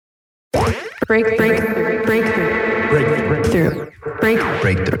Breakthrough.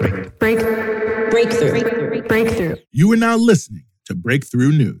 You are now listening to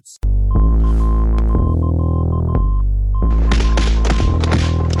Breakthrough News.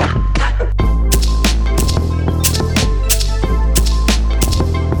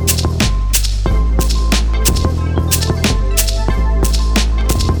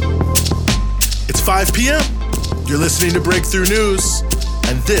 It's 5 p.m. You're listening to Breakthrough News,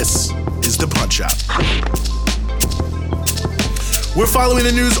 and this is The Punch-Out. We're following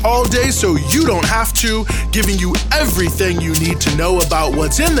the news all day so you don't have to, giving you everything you need to know about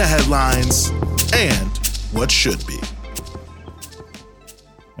what's in the headlines and what should be.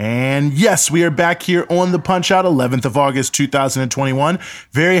 And yes, we are back here on The Punch-Out, 11th of August, 2021.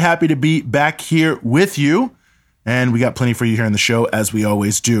 Very happy to be back here with you, and we got plenty for you here on the show, as we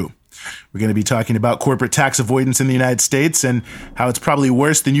always do. We're going to be talking about corporate tax avoidance in the United States and how it's probably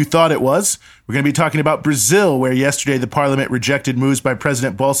worse than you thought it was. We're going to be talking about Brazil, where yesterday the parliament rejected moves by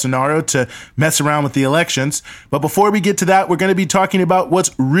President Bolsonaro to mess around with the elections. But before we get to that, we're going to be talking about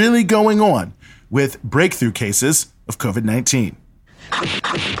what's really going on with breakthrough cases of COVID-19.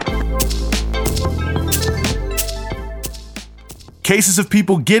 Cases of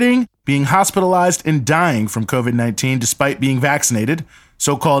people being hospitalized and dying from COVID-19 despite being vaccinated,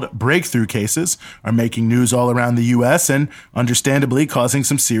 so-called breakthrough cases, are making news all around the U.S. and understandably causing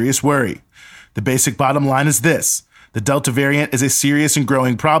some serious worry. The basic bottom line is this: the Delta variant is a serious and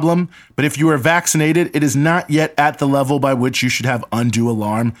growing problem, but if you are vaccinated, it is not yet at the level by which you should have undue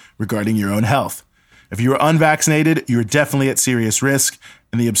alarm regarding your own health. If you are unvaccinated, you are definitely at serious risk,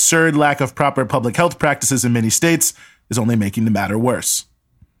 and the absurd lack of proper public health practices in many states is only making the matter worse.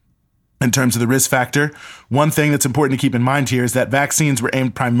 In terms of the risk factor, one thing that's important to keep in mind here is that vaccines were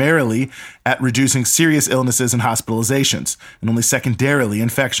aimed primarily at reducing serious illnesses and hospitalizations, and only secondarily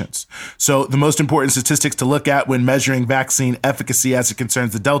infections. So the most important statistics to look at when measuring vaccine efficacy as it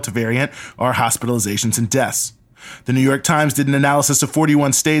concerns the Delta variant are hospitalizations and deaths. The New York Times did an analysis of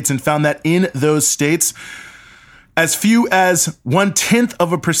 41 states and found that in those states, as few as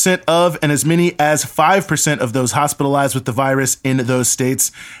 0.1% of and as many as 5% of those hospitalized with the virus in those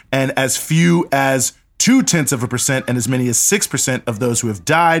states, and as few as 0.2% and as many as 6% of those who have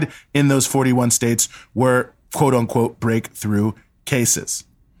died in those 41 states were quote-unquote breakthrough cases.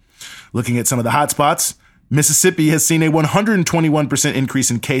 Looking at some of the hotspots, Mississippi has seen a 121%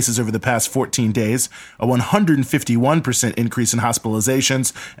 increase in cases over the past 14 days, a 151% increase in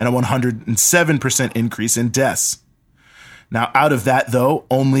hospitalizations, and a 107% increase in deaths. Now, out of that, though,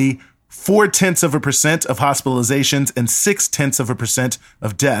 only 0.4% of hospitalizations and 0.6%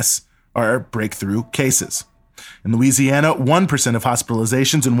 of deaths are breakthrough cases. In Louisiana, 1% of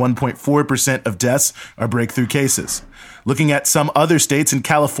hospitalizations and 1.4% of deaths are breakthrough cases. Looking at some other states, in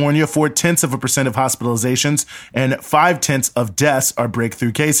California, 0.4% of hospitalizations and 0.5% of deaths are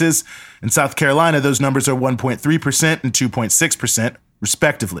breakthrough cases. In South Carolina, those numbers are 1.3% and 2.6%,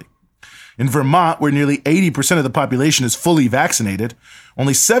 respectively. In Vermont, where nearly 80% of the population is fully vaccinated,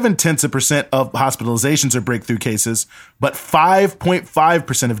 only 0.7% of hospitalizations are breakthrough cases, but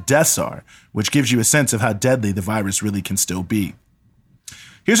 5.5% of deaths are, which gives you a sense of how deadly the virus really can still be.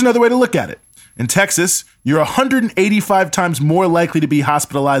 Here's another way to look at it. In Texas, you're 185 times more likely to be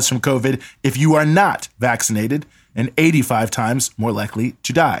hospitalized from COVID if you are not vaccinated, and 85 times more likely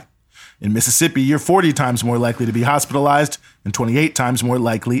to die. In Mississippi, you're 40 times more likely to be hospitalized and 28 times more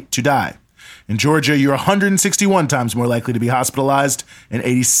likely to die. In Georgia, you're 161 times more likely to be hospitalized and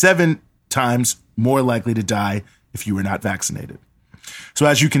 87 times more likely to die if you were not vaccinated. So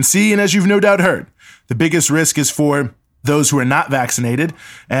as you can see, and as you've no doubt heard, the biggest risk is for those who are not vaccinated,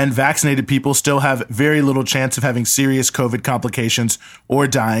 and vaccinated people still have very little chance of having serious COVID complications or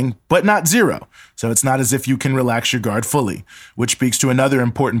dying, but not zero. So it's not as if you can relax your guard fully, which speaks to another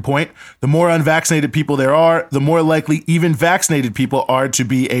important point. The more unvaccinated people there are, the more likely even vaccinated people are to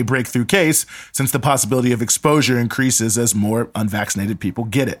be a breakthrough case, since the possibility of exposure increases as more unvaccinated people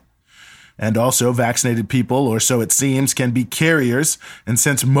get it. And also, vaccinated people, or so it seems, can be carriers. And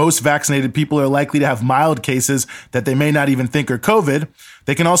since most vaccinated people are likely to have mild cases that they may not even think are COVID,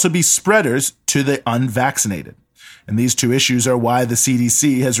 they can also be spreaders to the unvaccinated. And these two issues are why the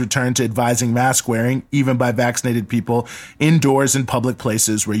CDC has returned to advising mask wearing, even by vaccinated people, indoors in public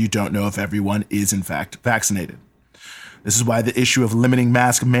places where you don't know if everyone is in fact vaccinated. This is why the issue of limiting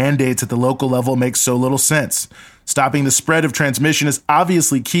mask mandates at the local level makes so little sense. Stopping the spread of transmission is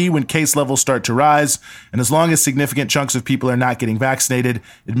obviously key when case levels start to rise, and as long as significant chunks of people are not getting vaccinated,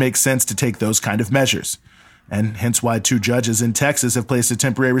 it makes sense to take those kind of measures. and hence why 2 judges in Texas have placed a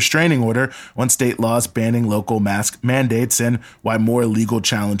temporary restraining order on state laws banning local mask mandates, and why more legal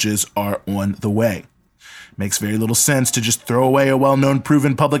challenges are on the way. Makes very little sense to just throw away a well-known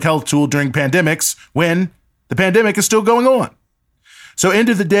proven public health tool during pandemics when the pandemic is still going on. So end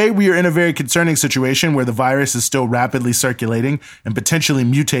of the day, we are in a very concerning situation where the virus is still rapidly circulating and potentially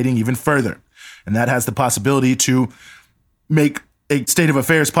mutating even further. And that has the possibility to make a state of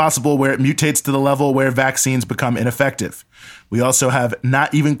affairs possible where it mutates to the level where vaccines become ineffective. We also have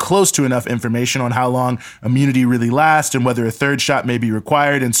not even close to enough information on how long immunity really lasts and whether a 3rd shot may be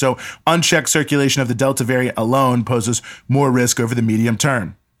required. And so unchecked circulation of the Delta variant alone poses more risk over the medium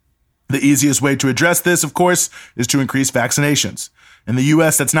term. The easiest way to address this, of course, is to increase vaccinations. In the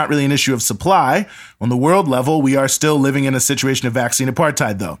U.S., that's not really an issue of supply. On the world level, we are still living in a situation of vaccine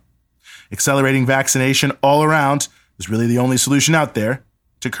apartheid, though. Accelerating vaccination all around is really the only solution out there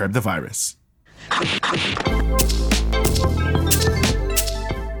to curb the virus.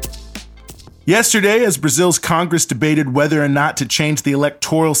 Yesterday, as Brazil's Congress debated whether or not to change the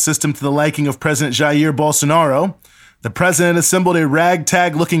electoral system to the liking of President Jair Bolsonaro, the president assembled a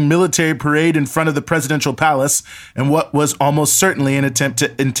ragtag-looking military parade in front of the presidential palace in what was almost certainly an attempt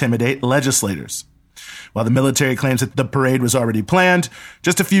to intimidate legislators. While the military claims that the parade was already planned,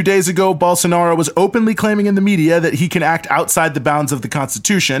 just a few days ago, Bolsonaro was openly claiming in the media that he can act outside the bounds of the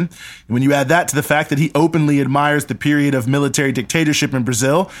Constitution. And when you add that to the fact that he openly admires the period of military dictatorship in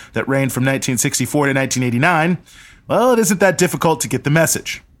Brazil that reigned from 1964 to 1989, well, it isn't that difficult to get the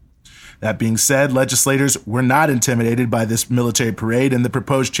message. That being said, legislators were not intimidated by this military parade, and the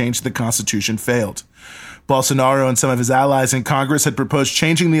proposed change to the Constitution failed. Bolsonaro and some of his allies in Congress had proposed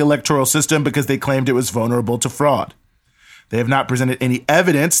changing the electoral system because they claimed it was vulnerable to fraud. They have not presented any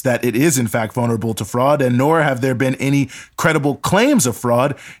evidence that it is in fact vulnerable to fraud, and nor have there been any credible claims of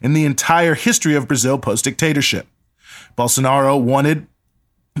fraud in the entire history of Brazil post-dictatorship. Bolsonaro wanted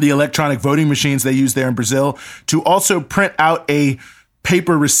the electronic voting machines they use there in Brazil to also print out a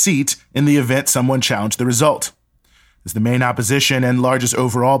paper receipt in the event someone challenged the result. As the main opposition and largest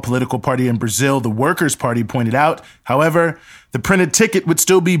overall political party in Brazil, the Workers' Party, pointed out, however, the printed ticket would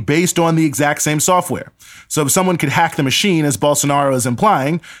still be based on the exact same software. So if someone could hack the machine, as Bolsonaro is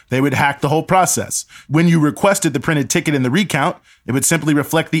implying, they would hack the whole process. When you requested the printed ticket in the recount, it would simply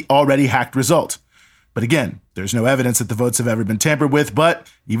reflect the already hacked result. But again, there's no evidence that the votes have ever been tampered with,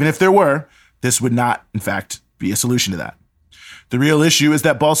 but even if there were, this would not, in fact, be a solution to that. The real issue is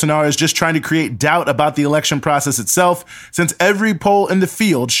that Bolsonaro is just trying to create doubt about the election process itself, since every poll in the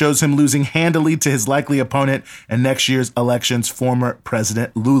field shows him losing handily to his likely opponent and next year's election's former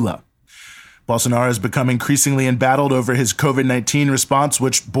President Lula. Bolsonaro has become increasingly embattled over his COVID-19 response,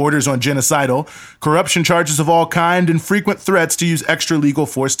 which borders on genocidal, corruption charges of all kind, and frequent threats to use extra legal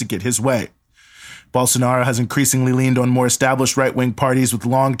force to get his way. Bolsonaro has increasingly leaned on more established right-wing parties with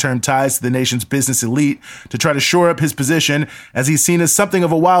long-term ties to the nation's business elite to try to shore up his position, as he's seen as something of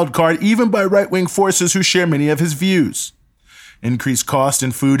a wild card even by right-wing forces who share many of his views. Increased cost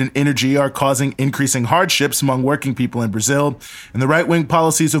in food and energy are causing increasing hardships among working people in Brazil, and the right-wing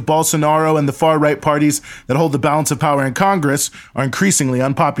policies of Bolsonaro and the far-right parties that hold the balance of power in Congress are increasingly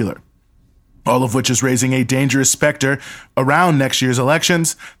unpopular. All of which is raising a dangerous specter around next year's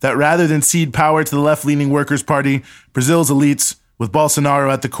elections that rather than cede power to the left-leaning Workers' Party, Brazil's elites, with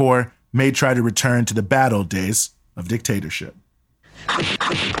Bolsonaro at the core, may try to return to the bad old days of dictatorship.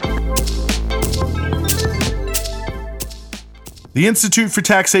 The Institute for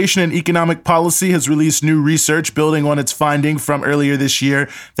Taxation and Economic Policy has released new research building on its finding from earlier this year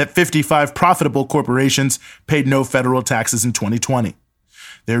that 55 profitable corporations paid no federal taxes in 2020.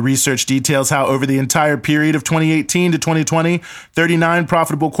 Their research details how over the entire period of 2018 to 2020, 39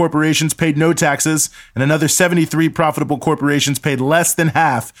 profitable corporations paid no taxes, and another 73 profitable corporations paid less than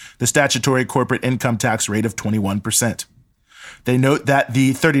half the statutory corporate income tax rate of 21%. They note that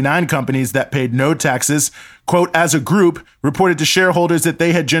the 39 companies that paid no taxes, quote, as a group, reported to shareholders that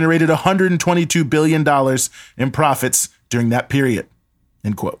they had generated $122 billion in profits during that period,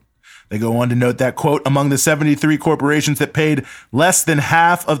 end quote. They go on to note that, quote, among the 73 corporations that paid less than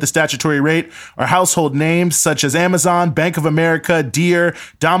half of the statutory rate are household names such as Amazon, Bank of America, Deere,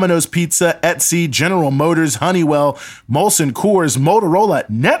 Domino's Pizza, Etsy, General Motors, Honeywell, Molson Coors, Motorola,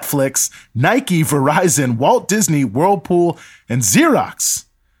 Netflix, Nike, Verizon, Walt Disney, Whirlpool, and Xerox,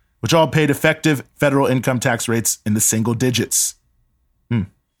 which all paid effective federal income tax rates in the single digits.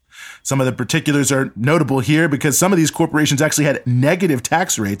 Some of the particulars are notable here because some of these corporations actually had negative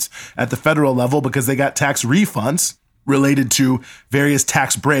tax rates at the federal level because they got tax refunds related to various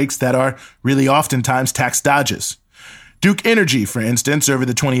tax breaks that are really oftentimes tax dodges. Duke Energy, for instance, over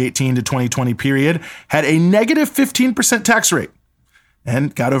the 2018 to 2020 period, had a negative 15% tax rate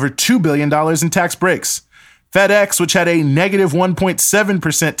and got over $2 billion in tax breaks. FedEx, which had a negative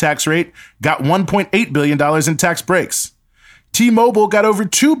 1.7% tax rate, got $1.8 billion in tax breaks. T-Mobile got over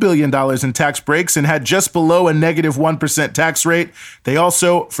 $2 billion in tax breaks and had just below a negative 1% tax rate. They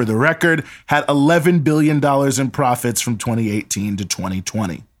also, for the record, had $11 billion in profits from 2018 to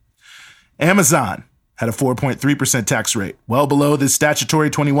 2020. Amazon had a 4.3% tax rate, well below the statutory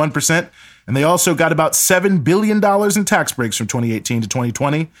 21%, and they also got about $7 billion in tax breaks from 2018 to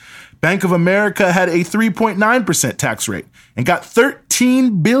 2020. Bank of America had a 3.9% tax rate and got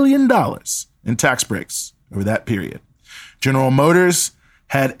 $13 billion in tax breaks over that period. General Motors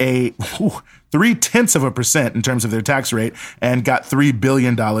had a 0.3% in terms of their tax rate and got $3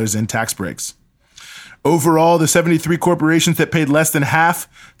 billion in tax breaks. Overall, the 73 corporations that paid less than half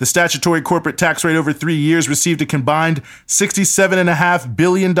the statutory corporate tax rate over 3 years received a combined $67.5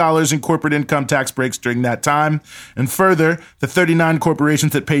 billion in corporate income tax breaks during that time. And further, the 39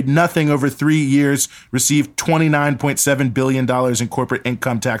 corporations that paid nothing over 3 years received $29.7 billion in corporate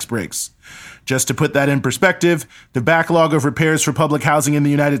income tax breaks. Just to put that in perspective, the backlog of repairs for public housing in the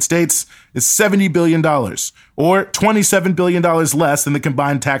United States is $70 billion, or $27 billion less than the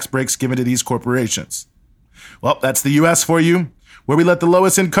combined tax breaks given to these corporations. Well, that's the U.S. for you, where we let the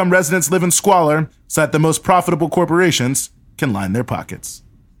lowest income residents live in squalor so that the most profitable corporations can line their pockets.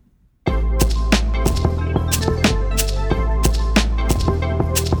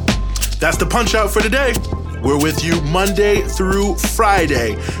 That's the Punch Out for today. We're with you Monday through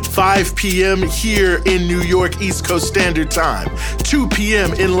Friday, 5 p.m. here in New York East Coast Standard Time, 2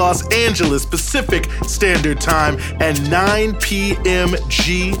 p.m. in Los Angeles Pacific Standard Time, and 9 p.m.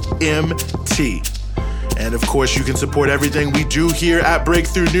 GMT. And of course, you can support everything we do here at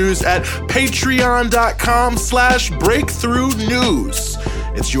Breakthrough News at patreon.com/Breakthrough News.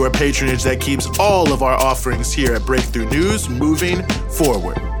 It's your patronage that keeps all of our offerings here at Breakthrough News moving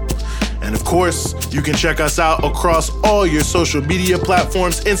forward. And of course, you can check us out across all your social media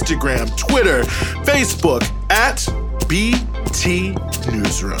platforms, Instagram, Twitter, Facebook, at BT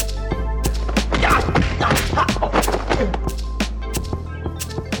Newsroom.